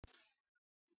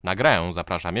Na grę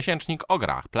zaprasza miesięcznik o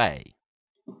grach Play.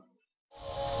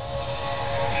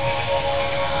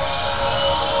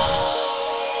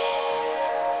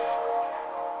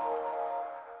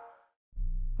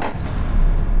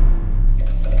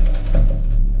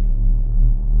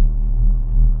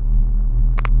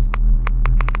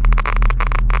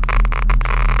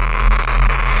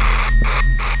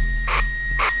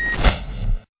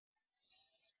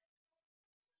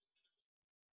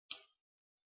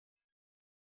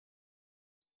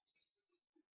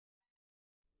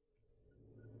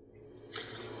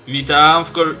 Witam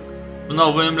w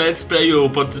nowym let's playu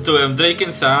pod tytułem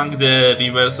Drakensang The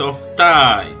Rivers of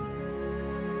Time.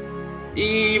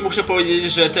 I muszę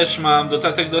powiedzieć, że też mam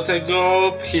dodatek do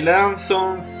tego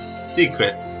Całą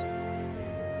Secrets.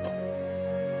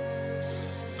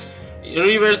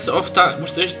 Rivers of Time,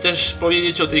 muszę też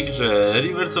powiedzieć o tej grze.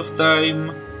 Rivers of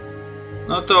Time,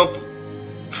 no to...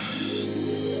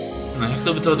 No jak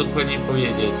to by to dokładnie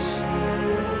powiedzieć?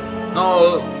 No...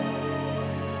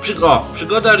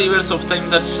 Przygoda Rivers of Time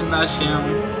zaczyna się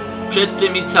przed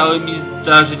tymi całymi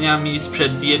zdarzeniami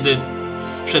sprzed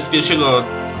pierwszego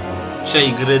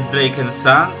tej gry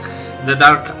Drakensang, The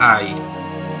Dark Eye.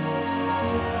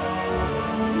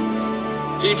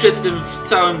 Czyli przed tym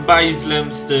całym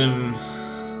bajzlem z tym...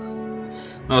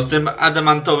 No, z tym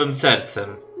adamantowym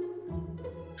sercem.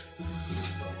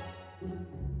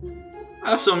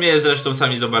 A w sumie zresztą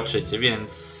sami zobaczycie, więc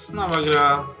nowa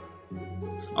gra...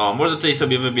 O, można tutaj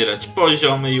sobie wybierać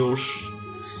poziomy już.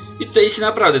 I tutaj się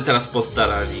naprawdę teraz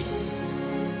postarali.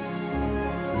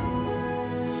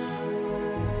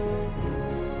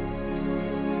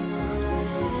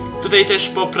 Tutaj też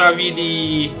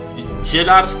poprawili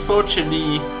zielarstwo,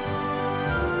 czyli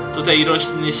tutaj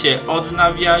rośliny się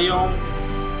odnawiają.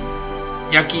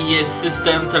 Jaki jest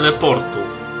system teleportu.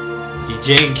 I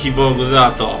dzięki Bogu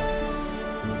za to.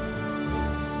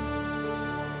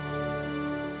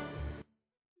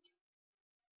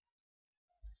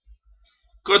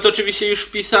 Kod oczywiście już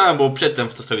wpisałem, bo przedtem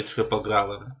w to sobie trochę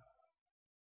pograłem.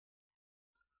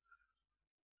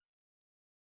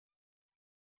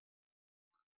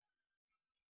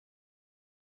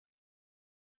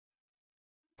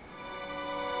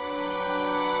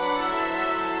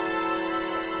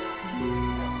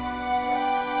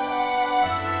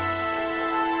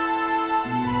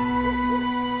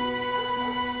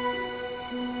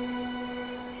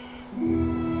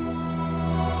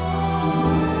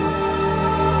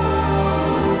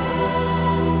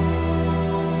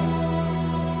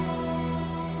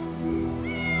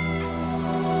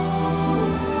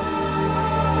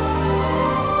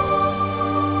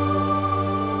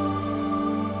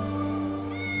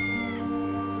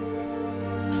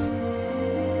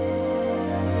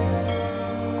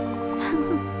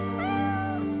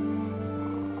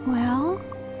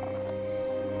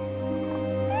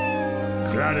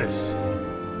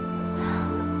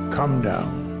 Calm down.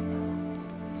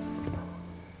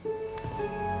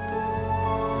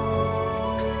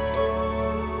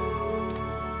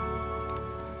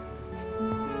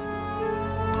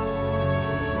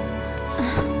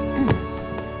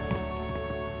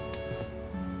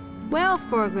 Well,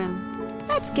 Forgrim,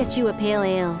 let's get you a pale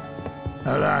ale.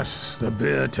 Alas, the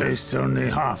beer tastes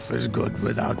only half as good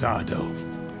without our dough.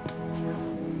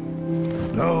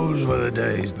 Those were the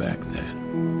days back then.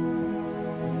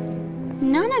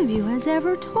 None of you has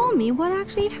ever told me what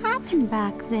actually happened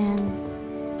back then.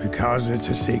 Because it's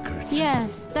a secret.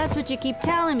 Yes, that's what you keep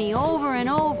telling me over and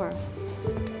over.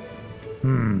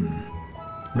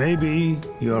 Maybe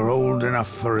you're old enough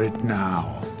for it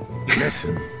now.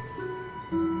 Listen.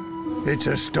 It's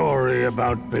a story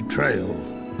about betrayal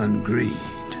and greed,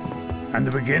 and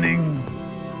the beginning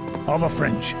of a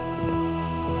friendship.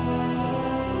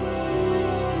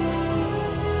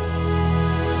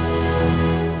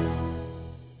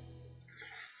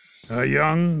 A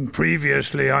young,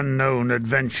 previously unknown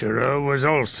adventurer was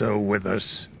also with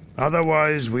us.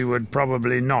 Otherwise, we would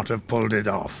probably not have pulled it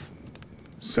off.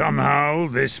 Somehow,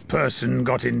 this person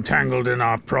got entangled in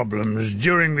our problems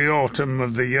during the autumn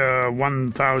of the year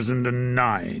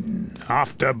 1009,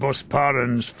 after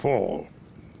Busparen's fall.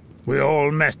 We all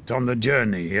met on the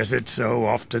journey, as it so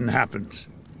often happens.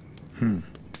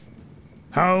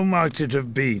 How might it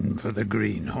have been for the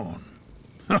Greenhorn?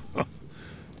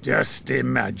 Just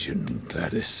imagine,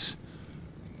 Gladys.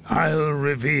 I'll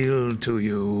reveal to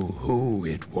you who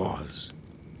it was.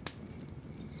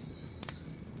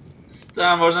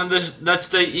 Tak, można też dać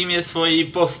tutaj imię swojej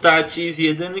postaci z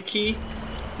jedynki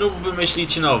lub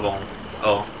wymyślić nową.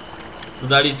 O,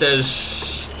 dodali też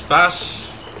twarz,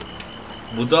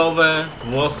 budowę,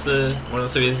 włosy, można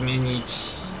sobie zmienić.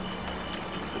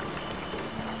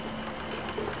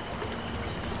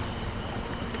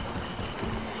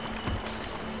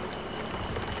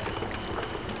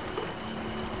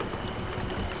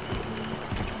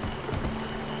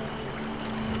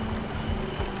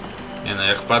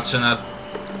 patrzę na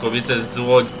kobietę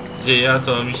złodzieja,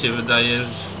 to mi się wydaje,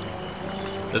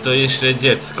 że to jeszcze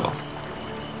dziecko.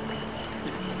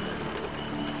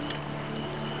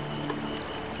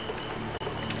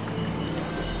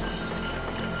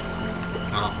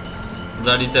 No.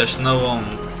 Dali też nową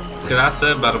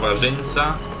klasę,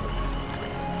 barbarzyńca.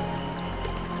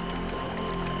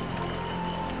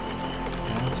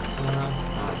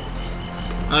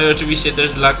 No i oczywiście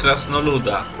też dla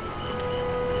krasnoluda.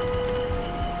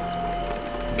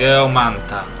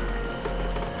 Geomanta.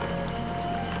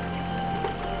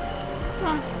 No.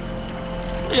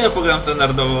 Ja pogram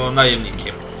standardowo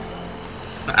najemnikiem.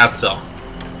 A co?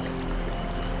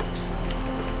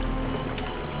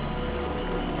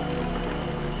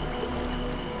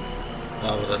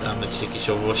 Dobra, damy ci jakieś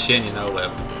owłosienie na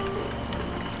łeb.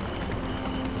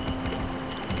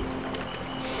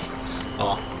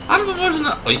 O, albo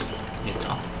można... Oj, nie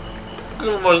to.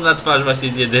 Albo można twarz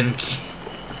właśnie z jedynki.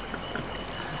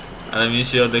 Ale mi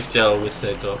się odechciało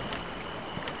łysego.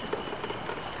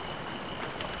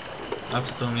 A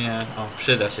w sumie... O,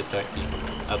 przyda się taki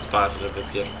na twarz,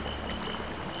 żeby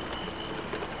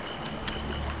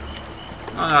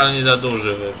No ale nie za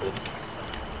duży wybór.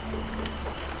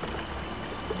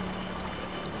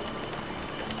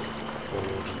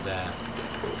 Kurde.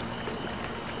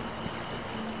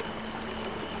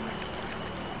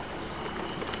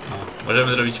 O,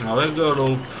 możemy zrobić małego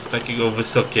lub takiego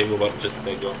wysokiego,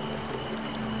 barczystego.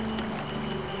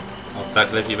 O,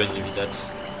 tak lepiej będzie widać.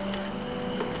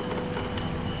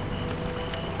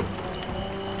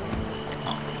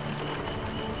 O.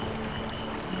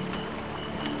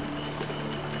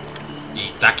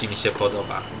 I taki mi się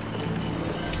podoba.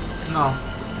 No.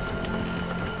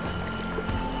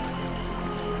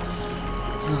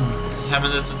 Ja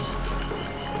będę tu...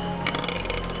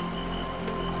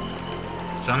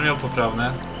 Czy on miał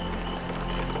poprawne?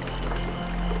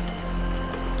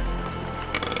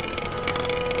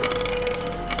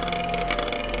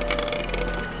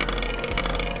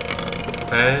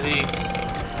 Perik.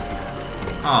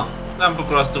 O, dam po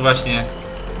prostu właśnie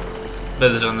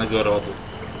bez żadnego rodu.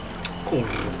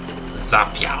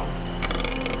 Zapiał.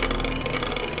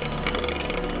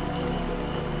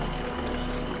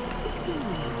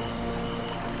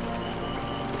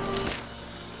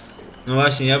 No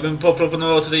właśnie, ja bym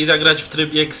poproponował tutaj zagrać w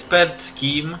trybie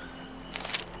eksperckim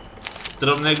z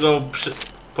drobnego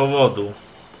powodu.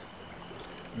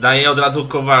 Daję od razu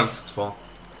kowalstwo.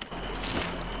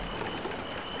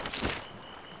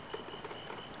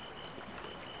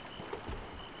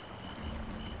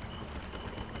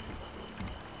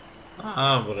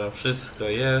 Dobra, wszystko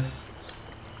jest.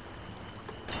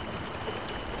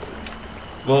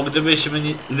 Bo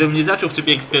gdybym nie zaczął w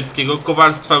trybie eksperckiego,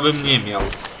 kowalstwa bym nie miał.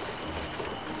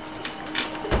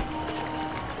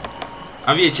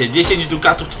 A wiecie, 10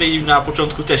 dukatów tutaj na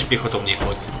początku też piechotą nie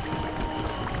chodzi.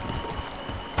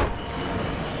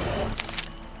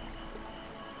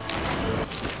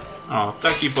 O,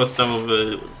 taki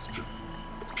podstawowy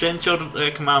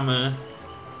sprzęciorek mamy.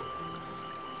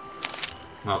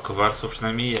 No, kowarstwo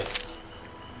przynajmniej jest.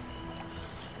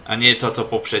 A nie to co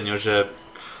poprzednio, że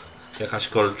jakaś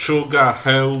kolczuga,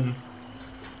 hełm,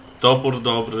 topór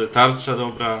dobry, tarcza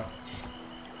dobra.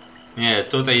 Nie,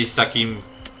 tutaj jest takim...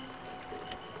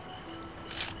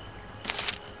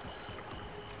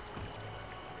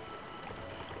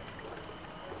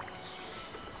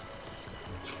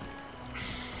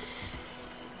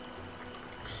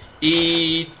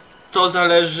 I to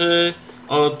zależy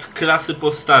od klasy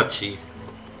postaci.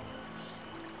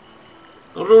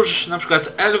 Róż, na przykład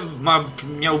elf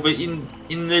miałby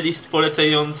inny list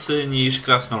polecający niż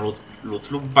krasnolud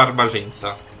lub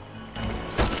barbarzyńca.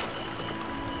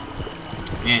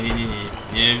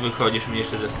 Nie wychodzisz mi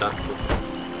jeszcze ze statku.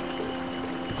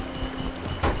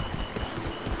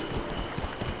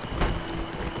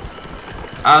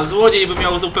 A złodziej by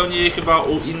miał zupełnie chyba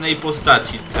u innej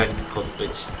postaci ten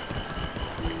być.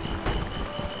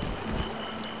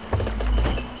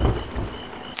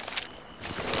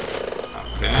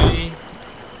 Okej.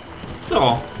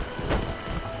 Co?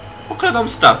 Okradam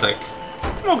statek.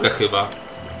 Mogę chyba.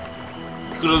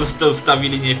 Skoro zostawi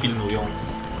linię pilnują.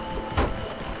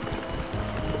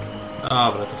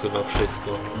 Dobra, to chyba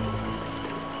wszystko.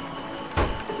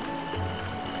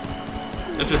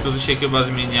 Rzeczy tu się chyba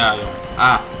zmieniają.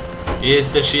 A!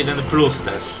 Jest też jeden plus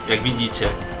też, jak widzicie.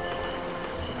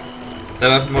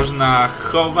 Teraz można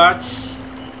chować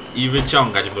i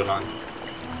wyciągać broń.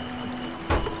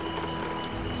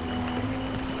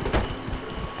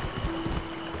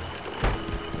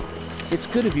 It's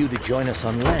good of you to join us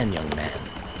on land, young man.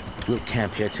 We'll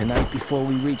camp here tonight before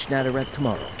we reach Natteret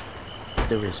tomorrow.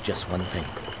 There is just one thing.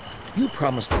 You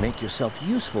promised to make yourself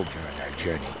useful during our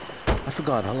journey. I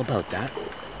forgot all about that.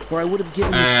 Or I would have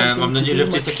given you Mam something to nadzieję, że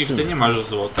do w tej much takiej sooner. nie masz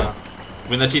złota.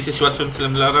 Bo inaczej jesteś łatwym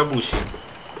celem dla rabusi.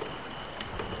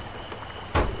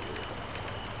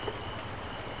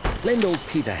 Lend old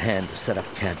Pete a hand to set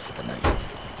up camp for the night.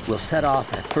 We'll set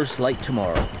off at first light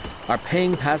tomorrow. Our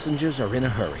paying passengers are in a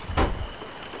hurry.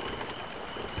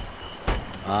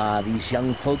 Ah, these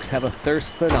young folks have a thirst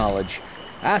for knowledge.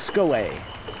 Ask away.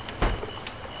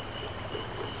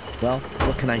 Well,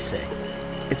 what can I say?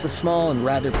 It's a small and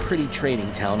rather pretty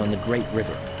trading town on the Great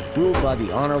River, ruled by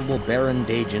the Honorable Baron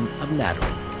Dajan of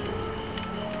Naprzód.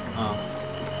 O.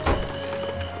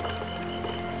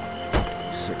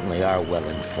 You certainly are well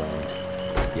informed.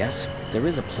 Yes, there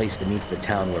is a place beneath the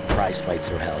town where prize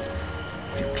fights are held.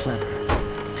 If you're clever,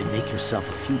 you can make yourself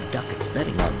a few ducats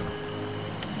betting on them.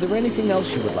 Is there anything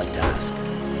else you would like to ask?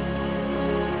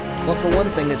 Well, for one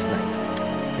thing, it's night,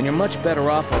 and you're much better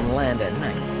off on land at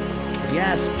night. If you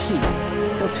ask Pete,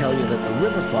 he'll tell you that the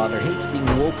River Father hates being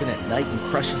woken at night and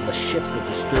crushes the ships that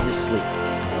disturb his sleep.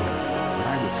 But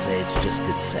I would say it's just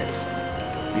good sense.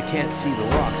 You can't see the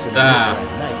rocks in the river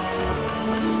at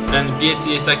night. Ten pies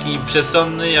jest taki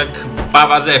przesądny jak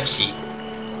bawa ze wsi.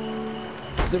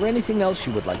 Is there anything else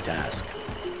you would like to ask?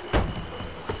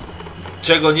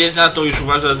 Czego nie zna, to już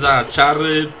uważa za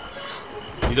czary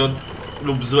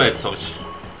lub złe coś.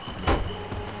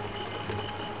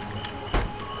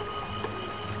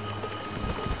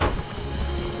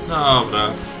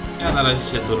 Dobra, ja na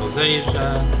razie się tu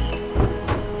rozejrzę.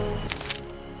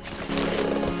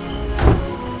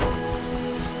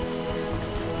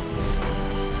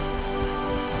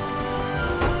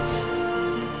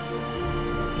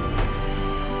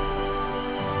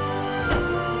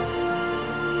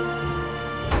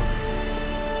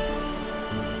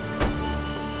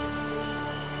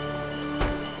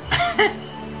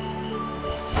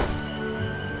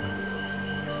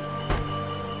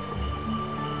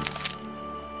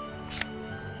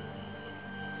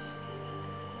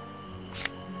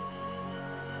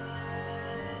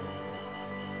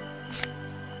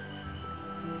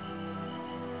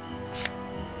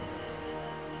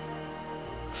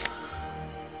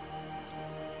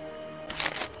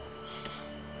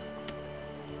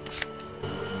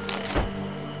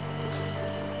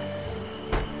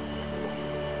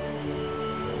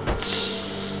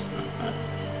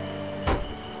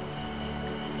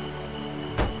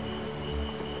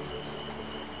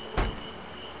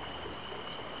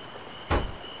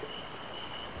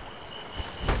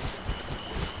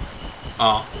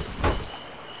 O.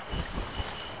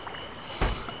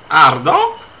 Ardo?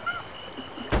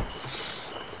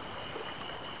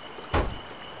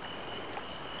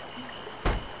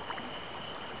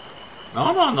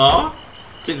 No.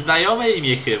 Ty znajome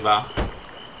imię chyba.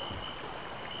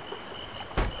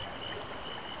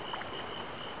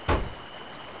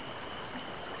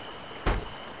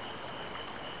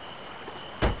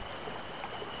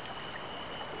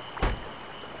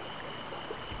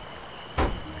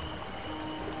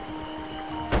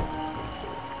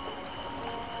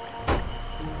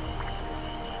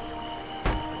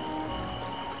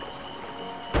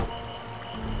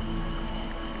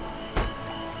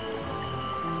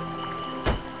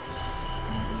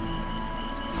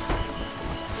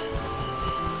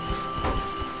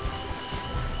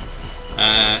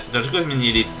 Dlaczego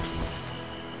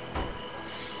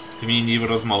zmienili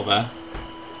rozmowę?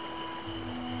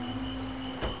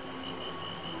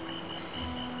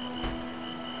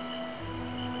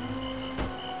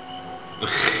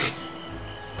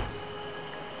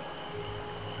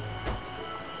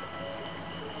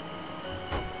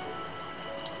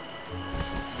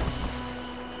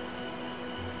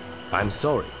 I'm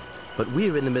sorry, but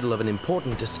we're in the middle of an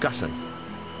important discussion.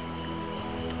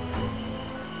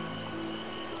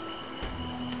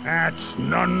 That's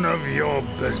none of your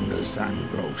business,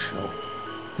 Ambrosio.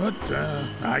 But,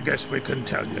 I guess we can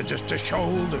tell you just to show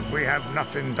that we have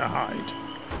nothing to hide.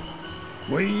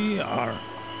 We're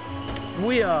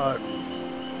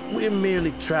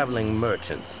merely traveling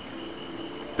merchants.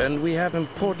 And we have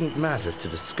important matters to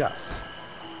discuss.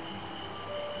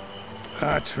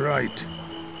 That's right.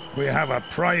 We have a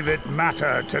private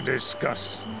matter to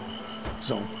discuss.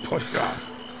 So push off.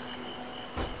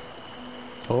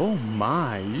 Oh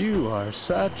my, you are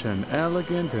such an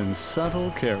elegant and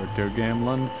subtle character,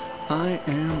 Gamlin. I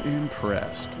am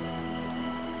impressed.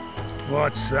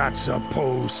 What's that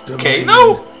supposed to Okay, mean?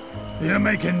 no! You're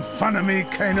making fun of me,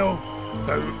 Kano?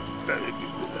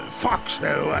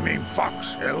 Foxhill,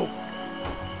 Foxhill.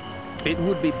 It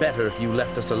would be better if you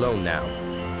left us alone now.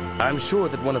 I'm sure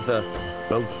that one of the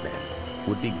boatmen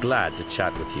would be glad to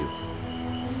chat with you.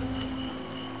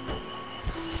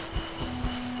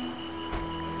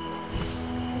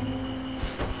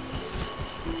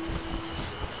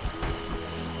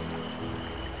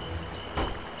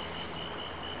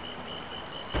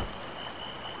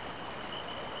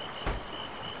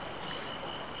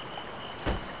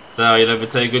 To ile by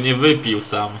tego nie wypił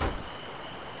sam.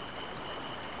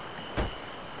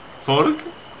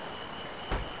 Fork?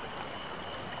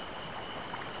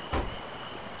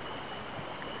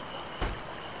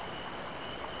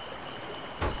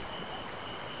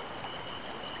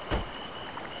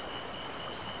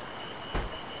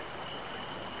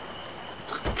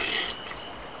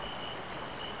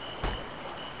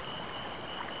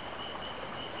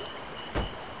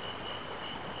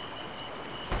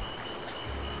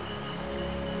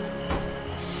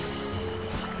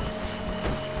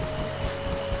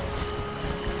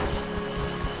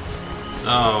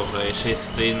 Dobra, jeszcze jest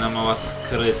tutaj jedna mała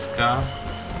skrytka.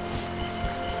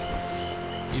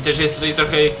 I też jest tutaj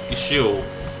trochę ziół.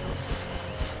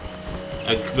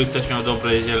 Jakby ktoś miał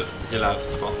dobre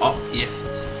zielarstwo. O, jest!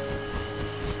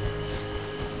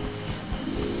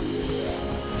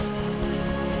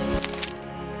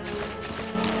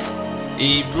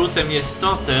 I plusem jest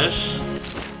to też,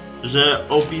 że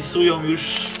opisują już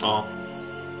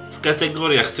w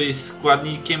kategoriach, co jest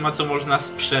składnikiem, a co można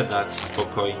sprzedać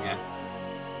spokojnie.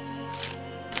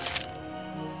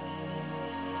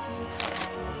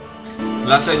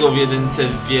 Dlatego w jedynce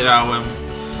zbierałem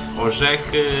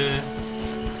orzechy,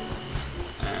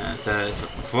 te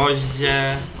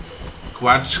gwoździe,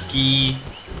 kłaczki.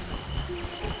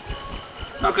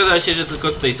 No okazało się, że tylko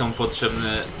tutaj są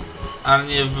potrzebne, ale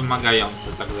nie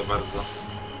wymagające tak za bardzo.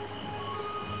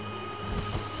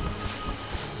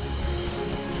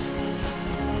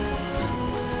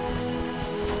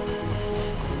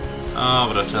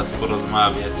 Dobra, czas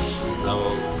porozmawiać z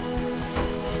załogą.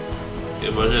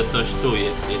 Chyba, że coś tu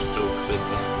jest jeszcze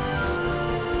ukryte.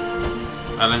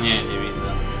 Ale nie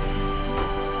widzę.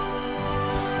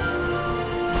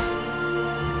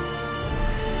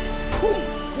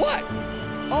 What?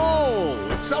 Oh,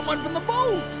 it's someone from the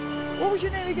boat. What was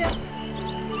your name again?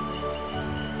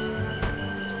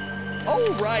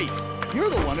 Oh, right. You're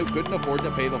the one who couldn't afford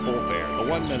to pay the full fare.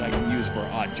 The one that I can use for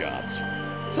odd jobs.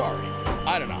 Sorry.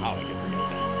 I don't know how I can forget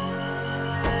that.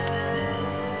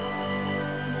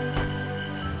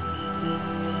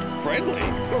 Friendly?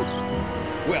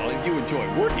 Well, if you enjoy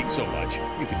working so much,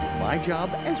 you can do my job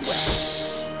as well.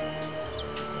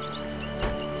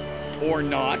 Or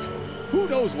not. Who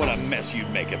knows what a mess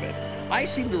you'd make of it? I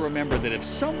seem to remember that if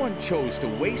someone chose to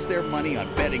waste their money on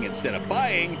betting instead of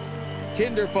buying,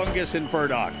 tinder fungus and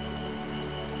burdock.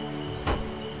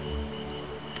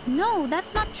 No,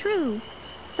 that's not true.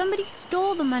 Somebody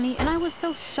stole the money and I was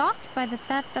so shocked by the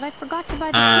theft that I forgot to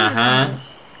buy the tinder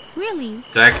fungus. Really?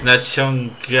 Tak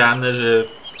naciągane, że...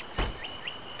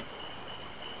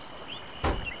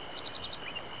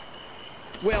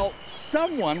 Well,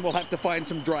 someone will have to find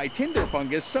some dry tinder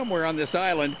fungus somewhere on this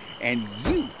island, and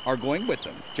you are going with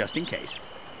them, just in case.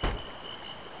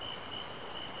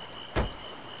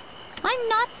 I'm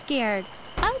not scared.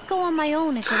 I would go on my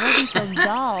own if it wasn't so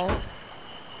dull.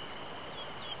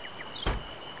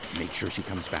 Make sure she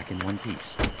comes back in one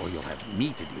piece, or you'll have me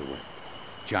to deal with.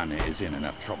 Jana is in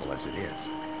enough trouble as it is.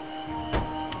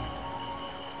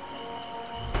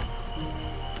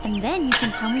 And then you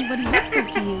can tell me what he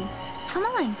whispered to you. Come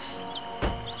on.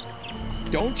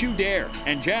 Don't you dare!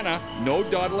 And Jana, no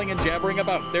dawdling and jabbering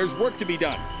about. There's work to be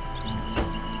done.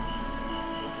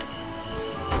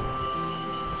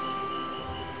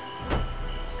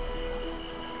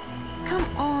 Come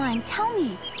on, tell me.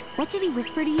 What did he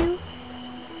whisper to you?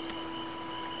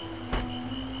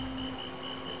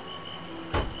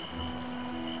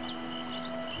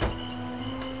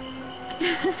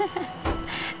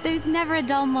 There's never a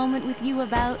dull moment with you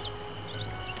about.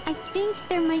 I think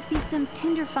there might be some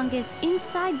tinder fungus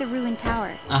inside the ruined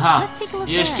tower. Aha, Let's take a look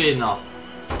jeszcze there. jedno.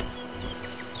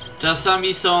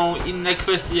 Czasami są inne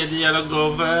kwestie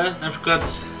dialogowe, na przykład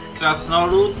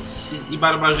krasnolud i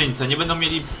barbarzyńca. Nie będą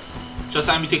mieli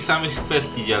czasami tych samych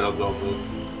kwestii dialogowych.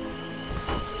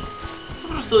 Po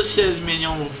prostu się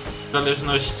zmienią w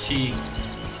zależności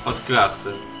od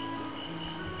klasy.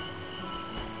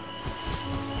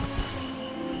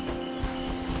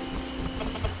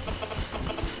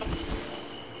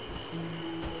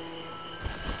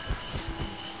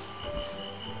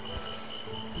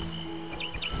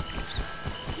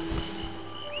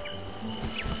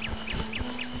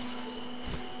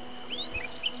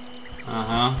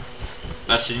 Aha,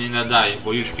 ta się nie nadaje,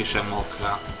 bo już piszę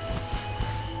mokra.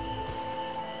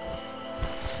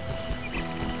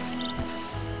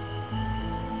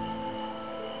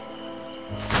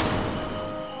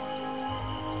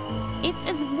 It's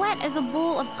as wet as a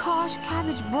bowl of Kosh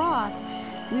cabbage broth.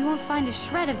 We won't find a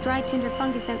shred of dry tinder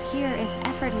fungus out here if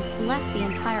Effort has blessed the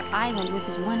entire island with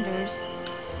his wonders.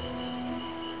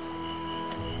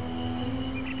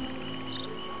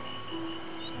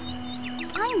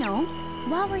 I know.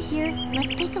 While we're here,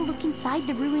 let's take a look inside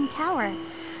the ruined tower.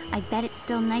 I bet it's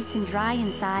still nice and dry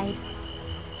inside.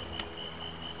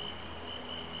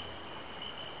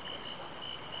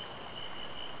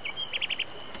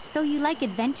 So you like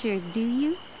adventures, do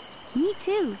you? Me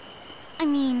too. I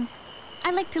mean,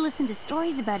 I like to listen to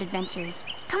stories about adventures.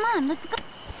 Come on, let's go.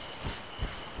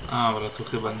 Dobra, tu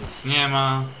chyba nic nie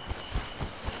ma.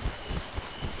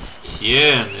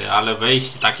 Jeny, ale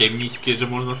wejście takie niskie, że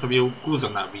można sobie guza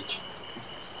nabić.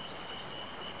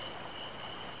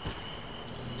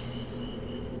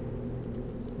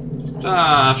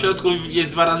 Tak, w środku jest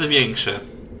 2 razy większe.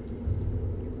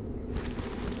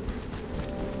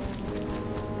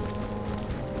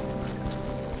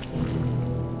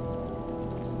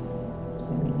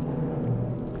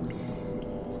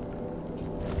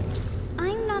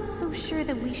 I'm not so sure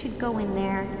that we should go in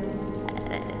there.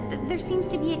 There seems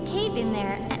to be a cave in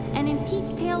there, and in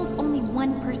Pete's tales, only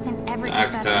one person ever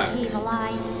gets out of the cave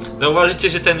alive.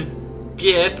 Zauważycie, że ten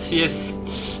piec jest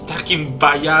takim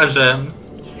bajarzem,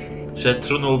 że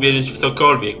trudno uwierzyć w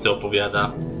cokolwiek, co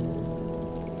opowiada.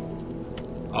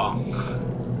 O.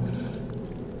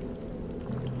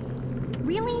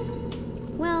 Really?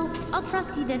 Well, I'll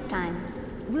trust you this time.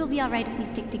 We'll be alright if we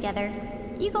stick together.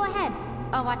 You go ahead.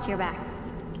 I'll watch your back.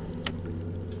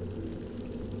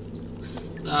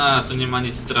 A, to nie ma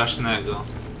nic strasznego.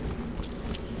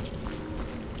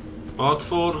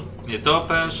 Potwór,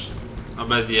 nietoperz, no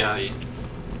bez jaj.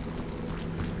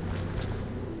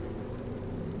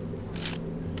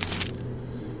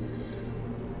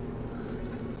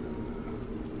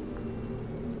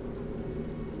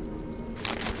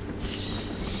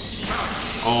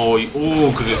 Oj,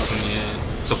 ugryzł mnie.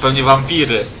 To pewnie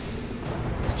wampiry.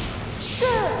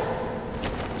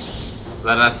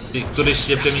 Zaraz któryś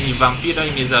się przemieni w wampira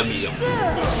i mnie zabiją.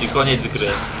 I koniec gry.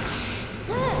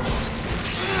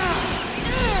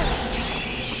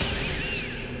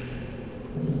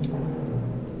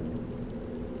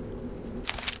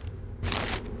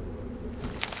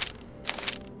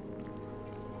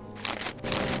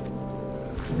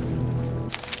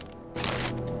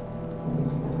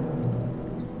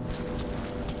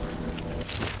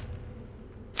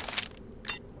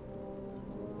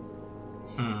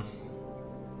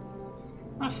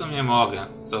 No w sumie mogę,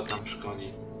 co tam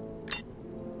szkodzi.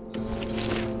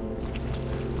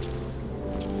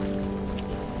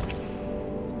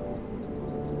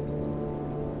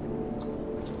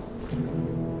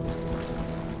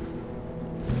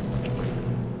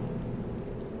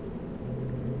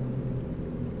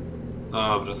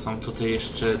 Dobra, są tutaj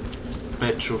jeszcze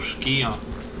beczuszki, o.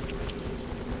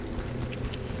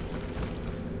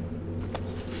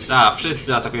 Tak,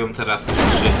 wszyscy atakują teraz.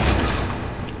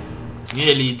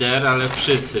 Nie lider, ale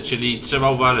wszyscy, czyli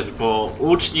trzeba uważać, bo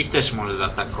łucznik też może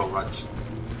zaatakować.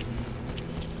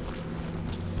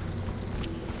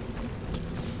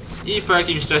 I po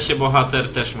jakimś czasie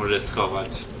bohater też może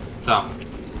schować. Sam.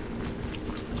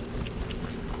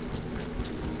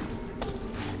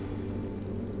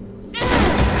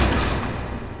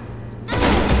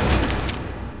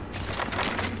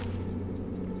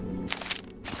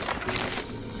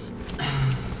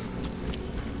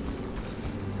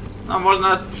 No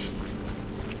można...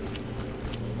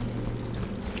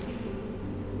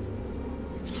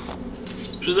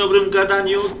 Przy dobrym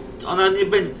gadaniu ona nie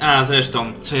będzie... A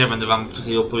zresztą, co ja będę wam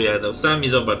tutaj opowiadał? Sami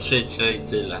zobaczycie i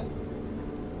tyle.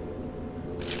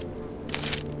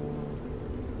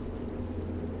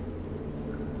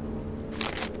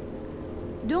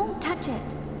 Don't touch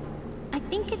it. I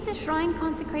think it's a shrine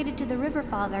consecrated to the River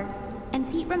Father. And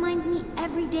Pete reminds me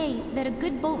every day that a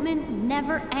good boatman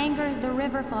never angers the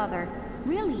River Father.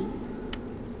 Really.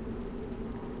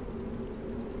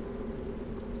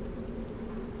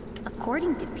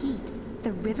 According to Pete,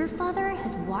 the River Father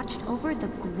has watched over the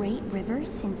great river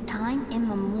since time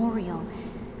immemorial.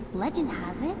 Legend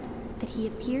has it that he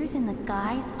appears in the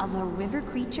guise of a river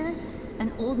creature,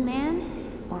 an old man,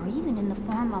 or even in the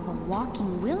form of a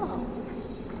walking willow.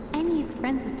 And he is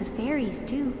friends with the fairies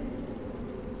too.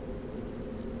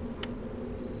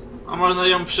 A można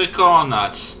ją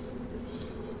przekonać.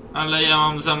 Ale ja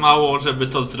mam za mało, żeby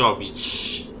to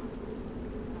zrobić.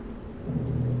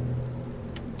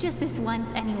 Just this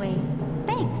once anyway.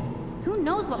 Thanks. Who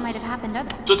knows what might have happened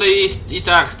other... Tutaj jest i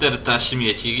tak sterta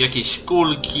śmieci. Jakieś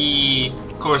kulki,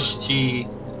 kości,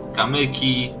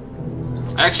 kamyki.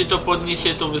 A jak się to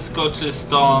podniesie, to wyskoczy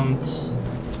stąd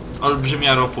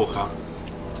olbrzymia ropucha.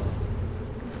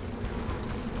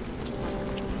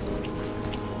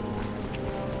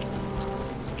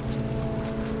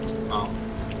 O.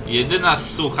 Jedyna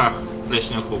sucha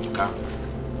pleśniokubka.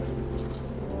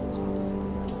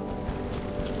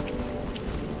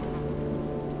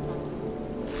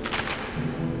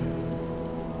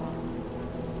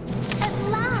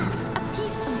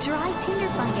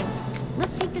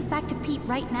 take this back to Pete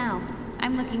right now.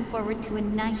 I'm looking forward to a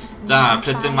nice Tak,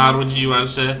 przedtem marudziła,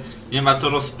 że nie ma co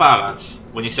rozpalać,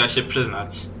 bo nie chciała się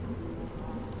przyznać.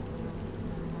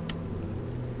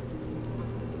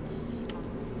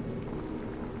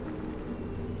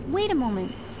 Wait a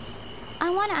moment.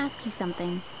 I want to ask you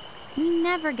something. We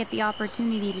never get the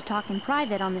opportunity to talk in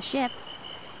private on the ship.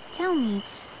 Tell me,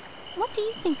 what do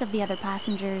you think of the other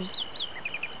passengers?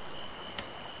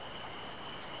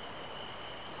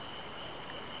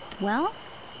 Well?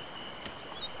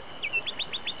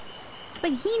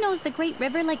 But he knows the Great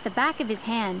River like the back of his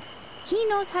hand. He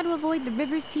knows how to avoid the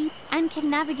river's teeth and can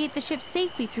navigate the ship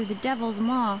safely through the Devil's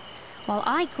Maw, while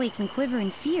I quake and quiver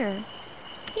in fear.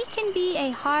 He can be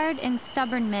a hard and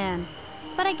stubborn man,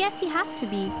 but I guess he has to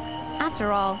be.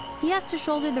 After all, he has to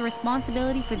shoulder the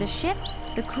responsibility for the ship,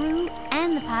 the crew,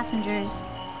 and the passengers.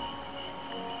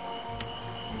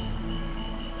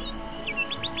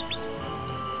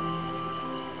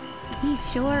 He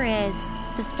sure is.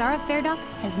 The Star of Fair Dock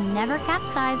has never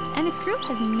capsized, and its crew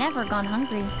has never gone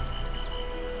hungry.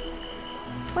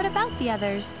 What about the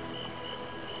others?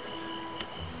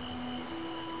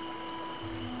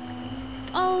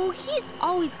 Oh, he's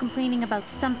always complaining about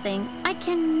something. I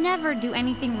can never do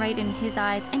anything right in his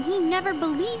eyes, and he never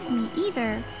believes me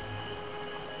either.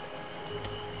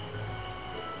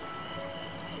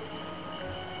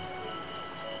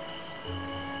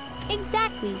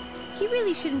 Exactly. He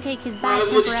really shouldn't take his bad Ale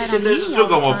temper zgodzicie out się on też me z all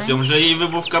drugą the time. opcją, że jej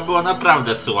wymówka była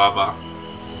naprawdę słaba.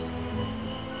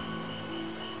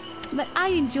 But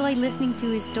I enjoy listening to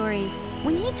his stories.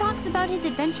 When he talks about his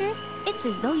adventures, it's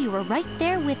as though you were right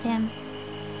there with him.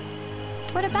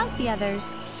 What about the others?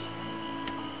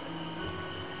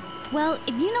 Well,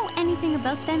 if you know anything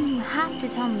about them, you have to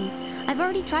tell me. I've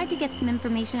already tried to get some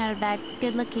information out of that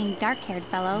good-looking, dark-haired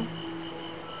fellow.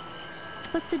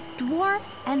 But the dwarf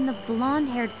and the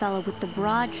blonde-haired fellow with the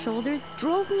broad shoulders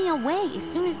drove me away as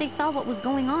soon as they saw what was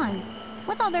going on.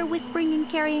 With all their whispering and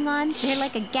carrying on, they're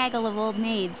like a gaggle of old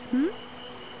maids,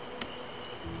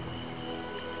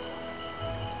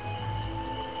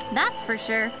 That's for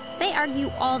sure. They argue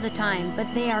all the time,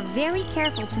 but they are very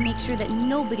careful to make sure that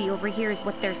nobody overhears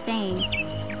what they're saying.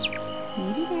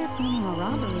 Maybe they are planning a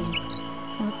robbery.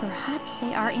 Or perhaps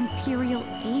they are Imperial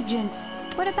agents.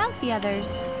 What about the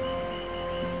others?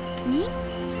 Me?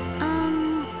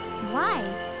 Why?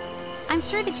 I'm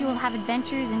sure that you will have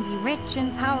adventures and be rich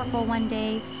and powerful one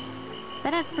day.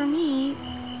 But as for me,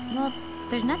 well,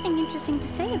 there's nothing interesting to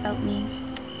say about me.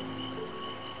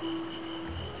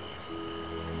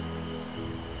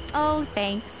 Oh,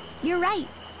 thanks. You're right.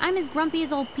 I'm as grumpy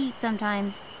as old Pete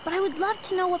sometimes. But I would love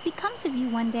to know what becomes of you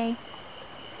one day.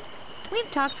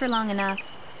 We've talked for long enough.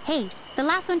 Hey, the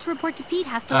last one to report to Pete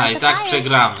has to A light i the tak fire.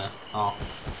 przegramy. O.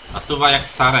 Nasuwa jak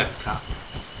saretka.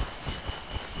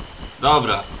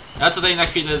 Dobra. Ja tutaj na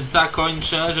chwilę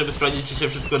zakończę, żeby sprawdzić, czy się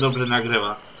wszystko dobrze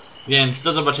nagrywa. Więc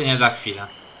do zobaczenia za chwilę.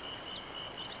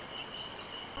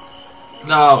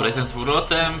 Dobra, jestem z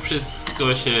powrotem.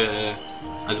 Wszystko się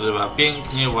nagrywa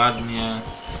pięknie, ładnie.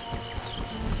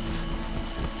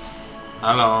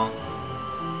 Halo.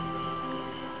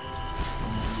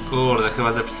 Kurde,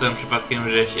 chyba zapisałem przypadkiem,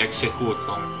 że jak się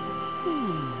kłócą.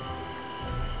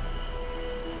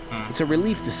 It's a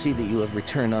relief to see that you have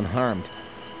returned unharmed.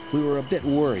 We were a bit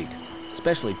worried,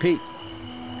 especially Pete.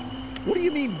 What do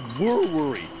you mean we're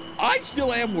worried? I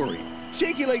still am worried.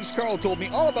 Shaky Legs Carl told me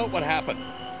all about what happened.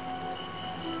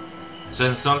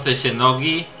 Trzęsące się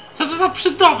nogi? Co to za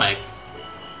przydomek?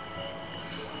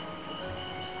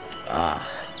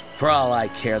 For all I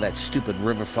care, that stupid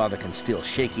river father can steal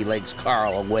Shaky Legs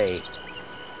Carl away.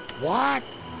 What?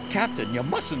 Captain, you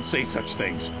mustn't say such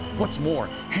things. What's more,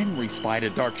 Henry spied a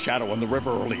dark shadow on the river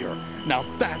earlier. Now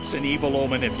that's an evil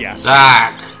omen if you ask me.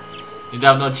 Tak!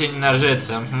 Niedawno cień na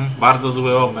rzece. Bardzo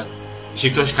zły omen.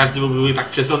 Jeśli każdy byłby tak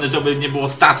przesądny, to by nie było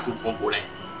statków w ogóle.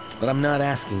 But I'm not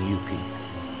asking you,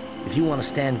 Pete. If you want to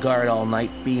stand guard all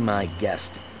night, be my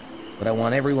guest. But I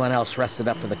want everyone else rested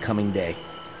up for the coming day.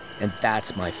 And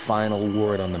that's my final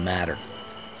word on the matter.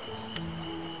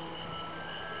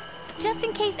 Just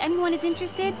in case anyone is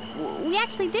interested, we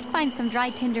actually did find some dry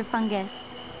tinder fungus.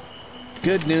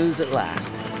 Good news at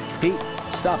last. Pete,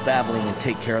 stop babbling and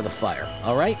take care of the fire,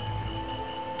 all right?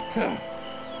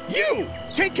 You!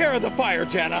 Take care of the fire,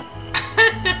 Jana!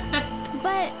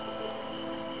 But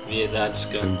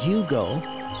Biedaczka. And you go.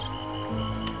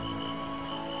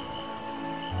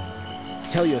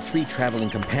 Tell your 3 traveling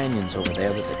companions over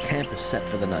there that the camp is set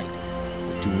for the night,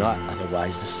 but do not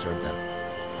otherwise disturb them.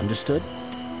 Understood?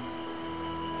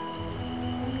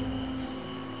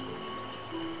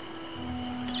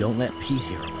 Don't let Pete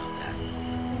hear about that.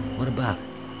 What about it?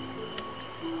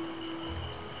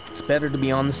 better to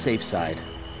be on the safe side.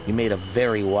 You made a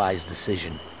very wise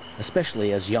decision,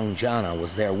 especially as young Jana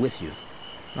was there with you.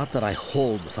 Not that I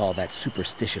hold with all that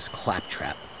superstitious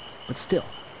claptrap, but still,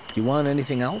 do you want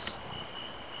anything else?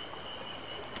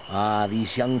 Ah,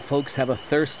 these young folks have a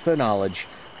thirst for knowledge.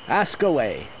 Ask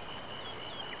away.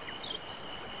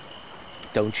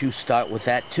 Don't you start with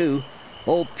that too.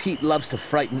 Old Pete loves to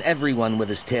frighten everyone with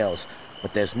his tales,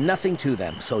 but there's nothing to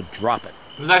them, so drop it.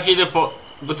 Za chwilę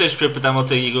bo też przepytam o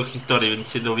tej jego historii, więc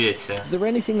się dowiecie. Is there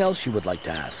anything else you would like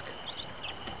to ask?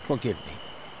 Forgive me,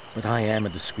 but I am a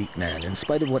discreet man, in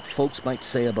spite of what folks might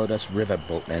say about us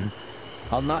riverboatmen.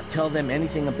 I'll not tell them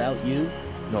anything about you,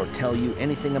 nor tell you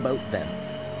anything about them.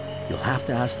 You'll have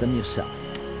to ask them yourself.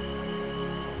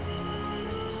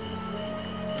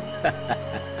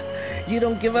 You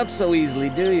don't give up so easily,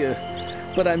 do you?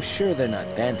 But I'm sure they're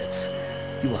not bandits.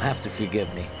 You will have to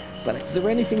forgive me. But is there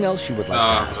anything else you would like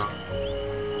to ask?